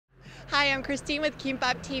Hi, I'm Christine with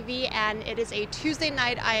Kimbop TV, and it is a Tuesday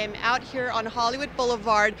night. I am out here on Hollywood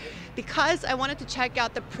Boulevard because I wanted to check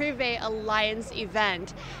out the Privé Alliance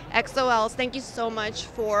event. EXO-Ls, thank you so much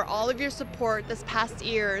for all of your support this past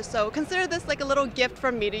year. So consider this like a little gift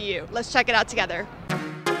from me to you. Let's check it out together.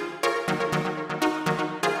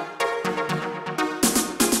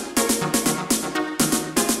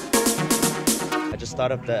 I just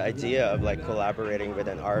thought of the idea of like collaborating with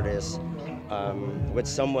an artist with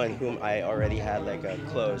someone whom I already had like a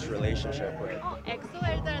close relationship with.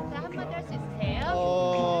 엑소엘들한테 한마디 할 수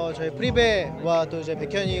있으세요? 저희 프리베와 또 이제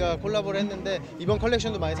백현이가 콜라보를 했는데 이번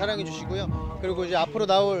컬렉션도 많이 사랑해 주시고요. 그리고 이제 앞으로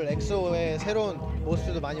나올 엑소의 새로운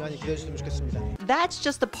모습도 많이 기대해 주셨으면 좋겠습니다. That's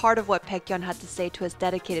just a part of what Baekhyun had to say to his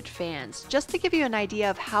dedicated fans. Just to give you an idea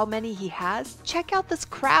of how many he has, check out this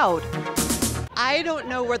crowd. I don't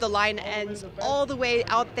know where the line ends all the way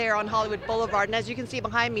out there on Hollywood Boulevard, and as you can see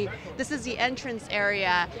behind me, this is the entrance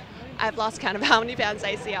area. I've lost count of how many fans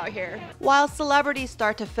I see out here. While celebrities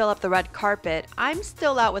start to fill up the red carpet, I'm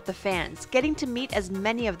still out with the fans, getting to meet as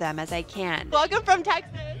many of them as I can. Welcome from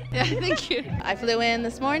Texas. Yeah, thank you. I flew in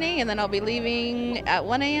this morning and then I'll be leaving at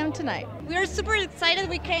 1 a.m. tonight. We are super excited.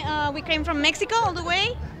 We came from Mexico all the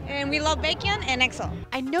way, and we love Baekhyun and EXO.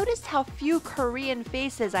 I noticed how few Korean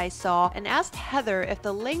faces I saw and asked Heather if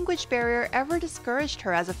the language barrier ever discouraged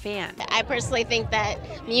her as a fan. I personally think that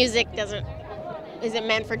music isn't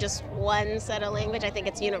meant for just one set of language. I think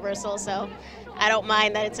it's universal, so I don't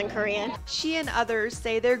mind that it's in Korean. She and others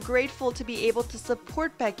say they're grateful to be able to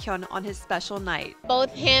support Baekhyun on his special night.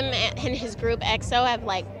 Both him and his group EXO have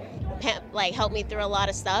like helped me through a lot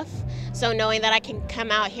of stuff. So knowing that I can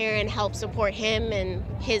come out here and help support him and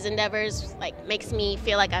his endeavors makes me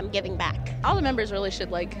feel like I'm giving back. All the members really should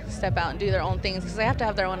step out and do their own things because they have to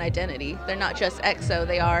have their own identity. They're not just EXO,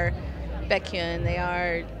 they are Baekhyun, they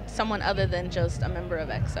are someone other than just a member of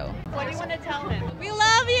EXO. What do you want to tell him? We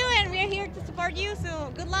love you and we're here to support you,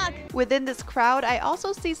 so good luck. Within this crowd, I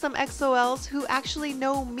also see some EXO-Ls who actually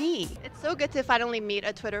know me. It's so good to finally meet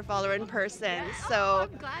a Twitter follower in person. So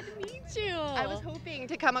I'm glad to meet you. I was hoping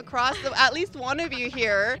to come across at least one of you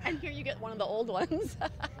here. And here you get one of the old ones.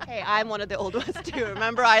 Hey, I'm one of the old ones too.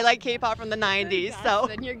 Remember, I like K-pop from the 90s, so.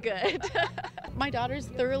 Then you're good. My daughter's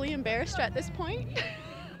thoroughly embarrassed at this point.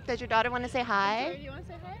 Does your daughter want to say hi? Do you want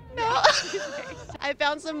to say hi? No. I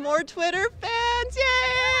found some more Twitter fans. Yay!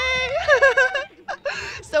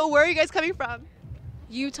 So where are you guys coming from?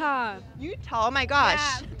 Utah. Utah. Oh my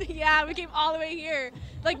gosh. Yeah, we came all the way here.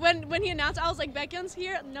 Like when he announced, I was like, Baekhyun's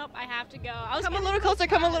here? Nope, I have to go. Come a little closer,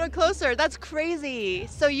 come a little closer. That's crazy.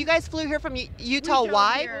 So you guys flew here from Utah.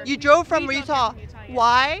 Why? Here. You drove from Utah. Yeah.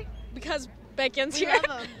 Why? Because Baekhyun's We here.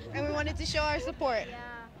 love him. And we wanted to show our support. Yeah.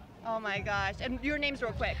 Oh my gosh. And your names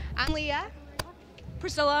real quick. I'm Leah.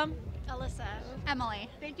 Priscilla. Alyssa. Emily.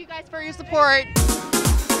 Thank you guys for your support.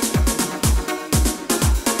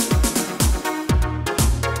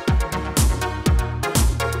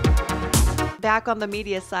 Back on the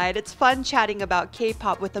media side, it's fun chatting about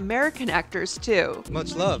K-pop with American actors too.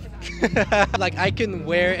 Much love. Like I can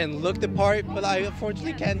wear and look the part, but I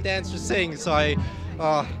unfortunately can't dance or sing. So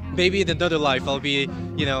maybe in another life I'll be,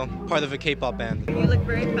 part of a K-pop band. You look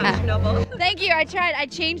very fashionable. Thank you. I tried. I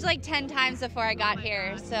changed like 10 times before I got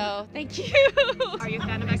here, so thank you. Are you a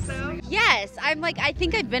fan of EXO? Yes, I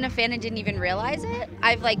think I've been a fan and didn't even realize it.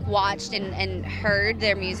 I've watched and heard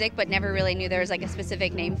their music, but never really knew there was a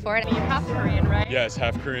specific name for it. You're half Korean, right? Yes,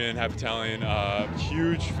 half Korean, half Italian.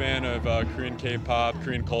 Huge fan of Korean K-pop,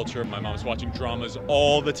 Korean culture. My mom's watching dramas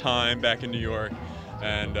all the time back in New York.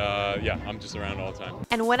 And yeah, I'm just around all the time.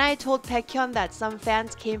 And when I told Baekhyun that some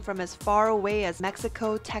fans came from as far away as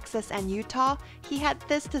Mexico, Texas, and Utah, he had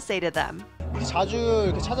this to say to them. 자주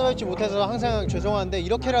이렇게 찾아뵙지 못해서 항상 죄송한데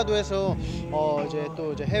이렇게라도 해서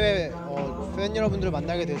이제 해외 팬 여러분들을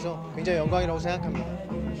만나게 돼서 굉장히 영광이라고 생각합니다.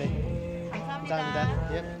 네.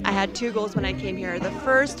 I had two goals when I came here. The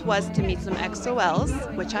first was to meet some EXO-Ls,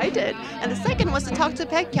 which I did, and the second was to talk to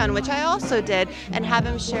Baekhyun, which I also did, and have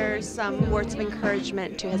him share some words of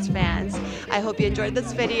encouragement to his fans. I hope you enjoyed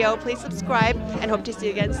this video. Please subscribe and hope to see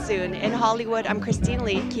you again soon. In Hollywood, I'm Christine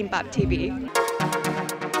Lee, Kimbop TV.